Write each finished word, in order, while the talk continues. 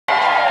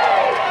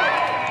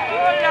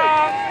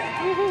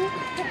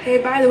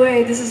Hey, by the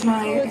way, this is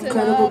my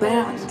incredible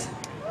band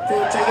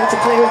that I get to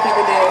play with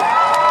every day.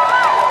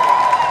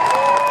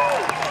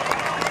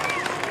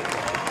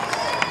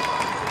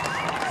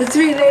 The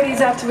three ladies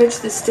after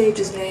which this stage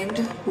is named.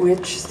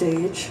 Which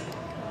stage?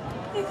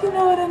 If you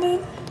know what I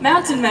mean.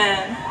 Mountain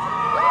Man.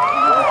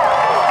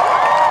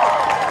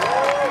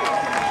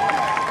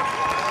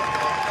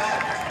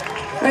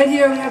 Right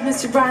here we have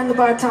Mr. Brian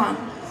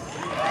LeBarton.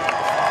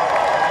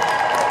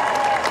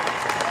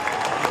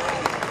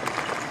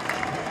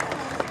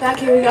 Back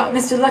here we got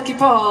Mr. Lucky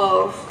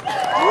Paul. Woo!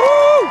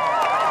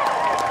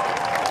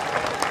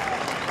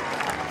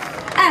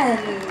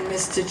 And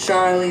Mr.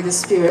 Charlie the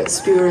Spirit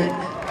Spewing.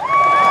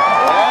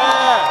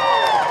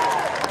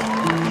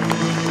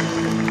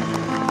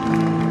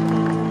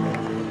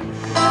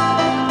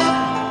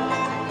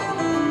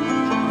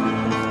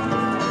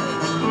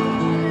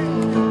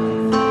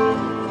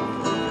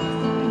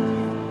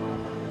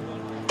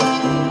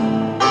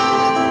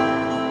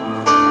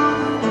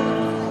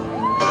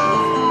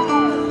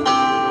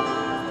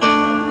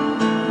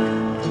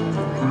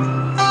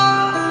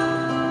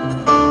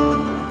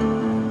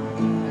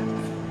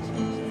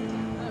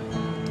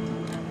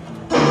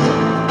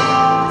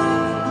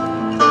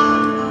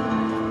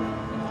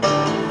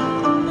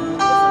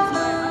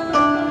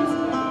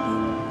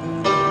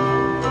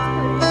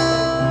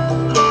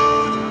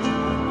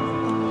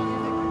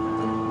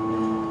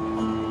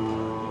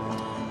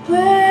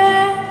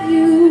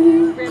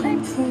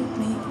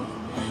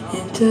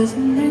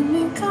 Doesn't make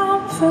me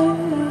comfort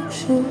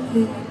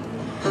actually.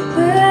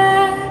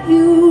 When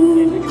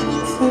you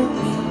comfort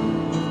me,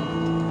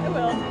 I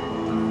will.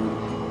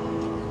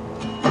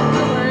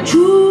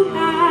 true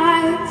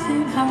lights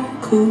and how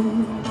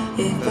cool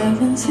it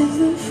balances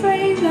the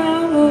frame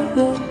out of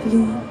the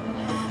blue.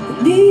 The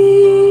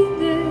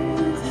need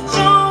is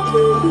strong.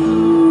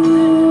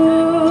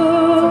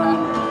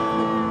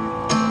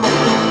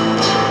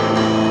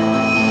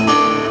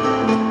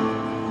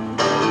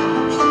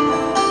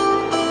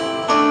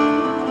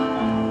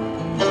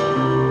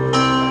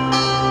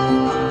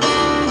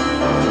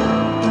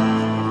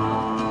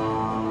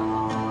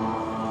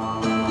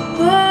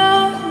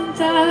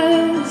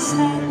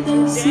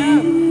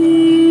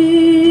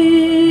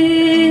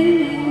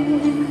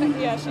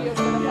 Yeah, she is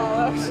gonna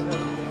follow.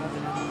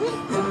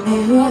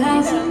 Maybe what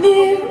hasn't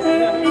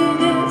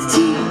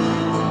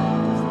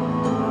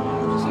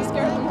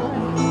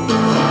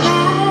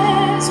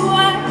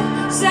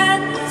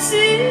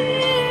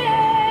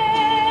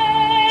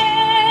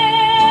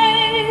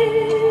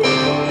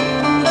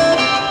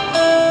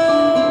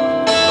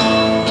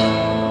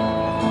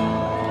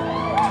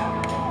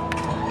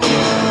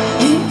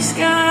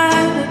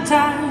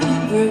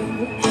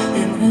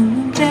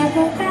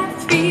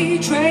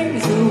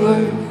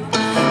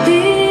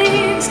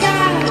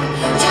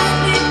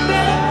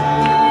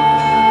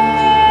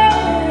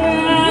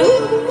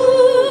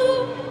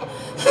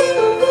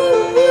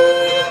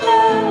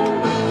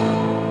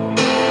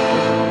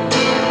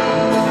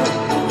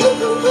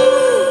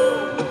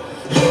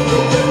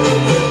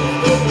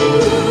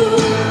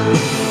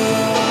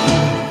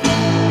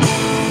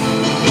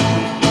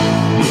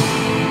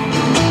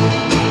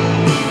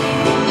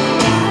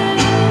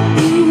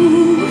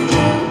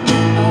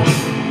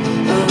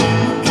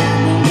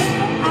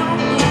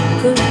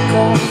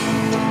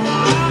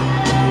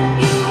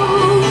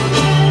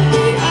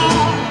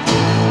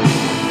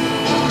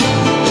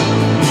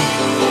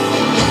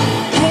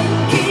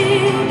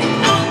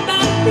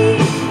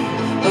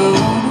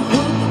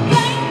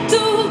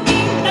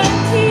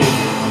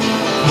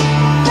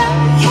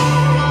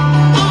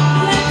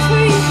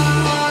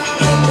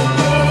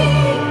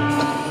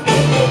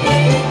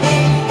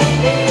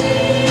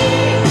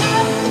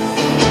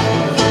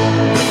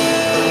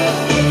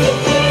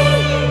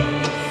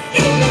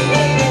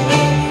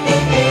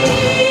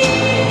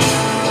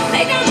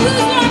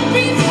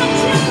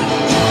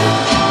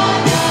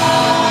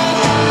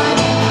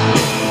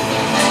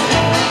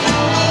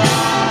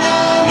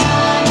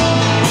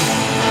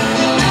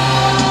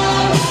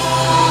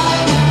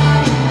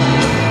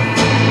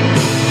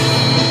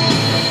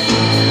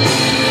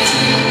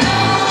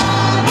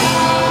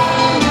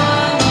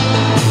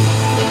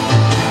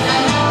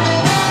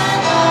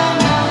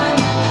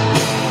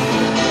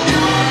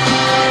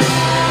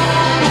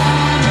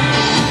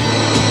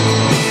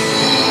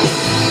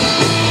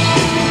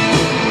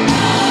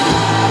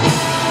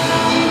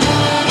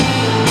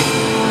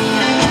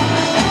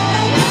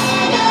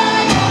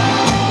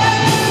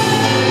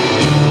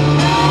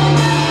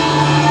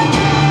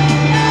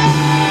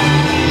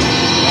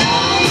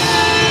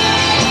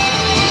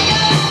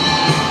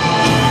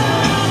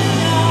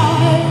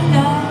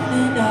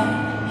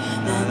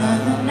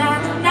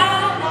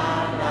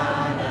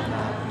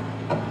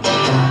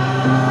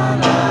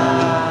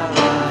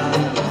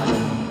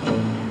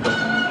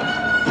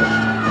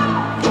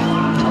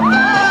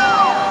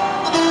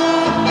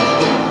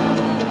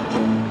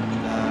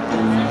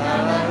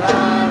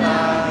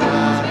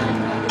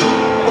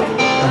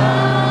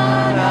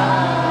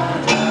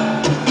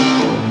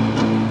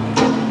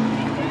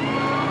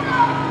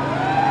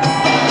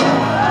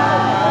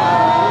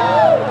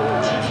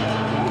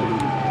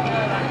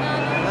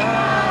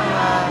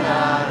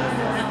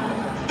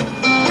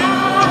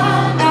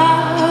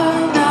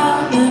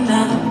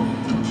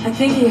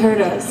think he heard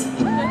us.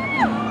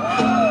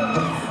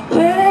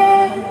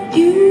 When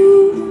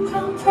you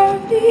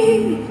comfort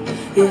me,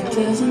 it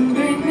doesn't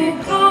bring me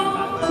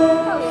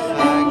comfort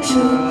and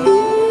truth.